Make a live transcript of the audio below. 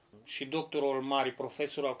Și doctorul mare,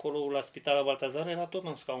 profesorul acolo la spitalul Baltazar, era tot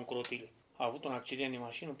în scaun cu rotile. A avut un accident de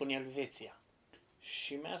mașină până în Elveția.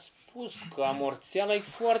 Și mi-a spus că amorțeala e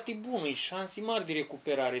foarte bună, e șanse mari de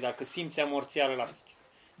recuperare dacă simți amorțeala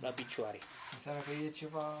la picioare. Înseamnă că e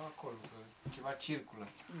ceva acolo, că ceva circulă.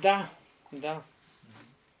 Da, da.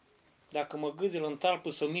 Dacă mă gândesc în talpă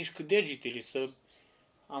să mișc degetele,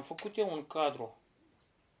 Am făcut eu un cadru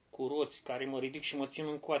cu roți care mă ridic și mă țin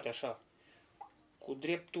în coate așa. Cu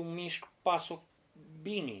dreptul mișc pasul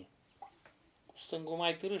bine. Cu stângul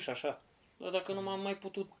mai târâș așa. Dar dacă nu m-am mai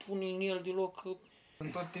putut pune în el deloc... În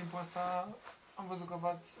tot timpul ăsta am văzut că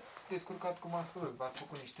v-ați descurcat cum ați putut. V-ați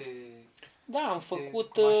făcut niște... Da,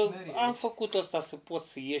 am făcut asta să pot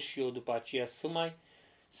să ies și eu după aceea,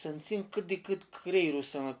 să-mi țin cât de cât creierul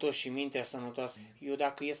sănătos și mintea sănătoasă. Eu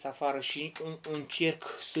dacă ies afară și încerc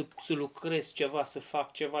să lucrez ceva, să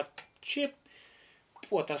fac ceva, ce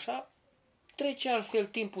pot așa, trece altfel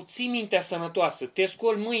timpul, ții mintea sănătoasă, te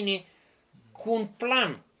scoli mâine cu un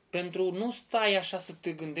plan, pentru nu stai așa să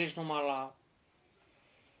te gândești numai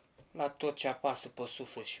la tot ce apasă pe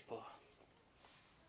suflet și pe...